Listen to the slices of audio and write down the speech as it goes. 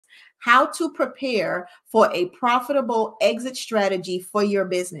how to prepare for a profitable exit strategy for your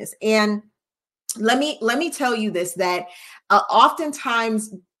business. And let me tell you this, that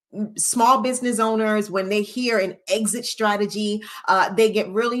oftentimes small business owners, when they hear an exit strategy, they get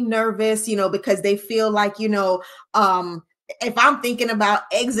really nervous, because they feel like, if I'm thinking about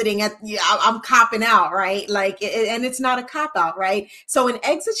exiting I'm copping out, right? Like, and it's not a cop out, right? So an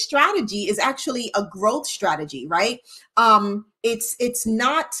exit strategy is actually a growth strategy, right?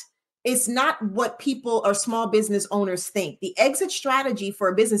 It's not what people or small business owners think. The exit strategy for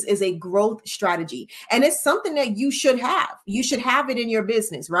a business is a growth strategy, and it's something that you should have. You should have it in your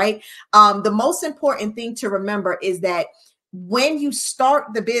business, right? The most important thing to remember is that when you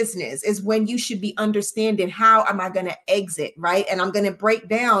start the business is when you should be understanding, how am I going to exit, right? And I'm going to break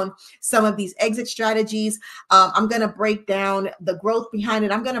down some of these exit strategies. I'm going to break down the growth behind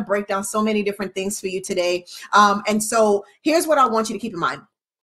it. I'm going to break down so many different things for you today. And so here's what I want you to keep in mind.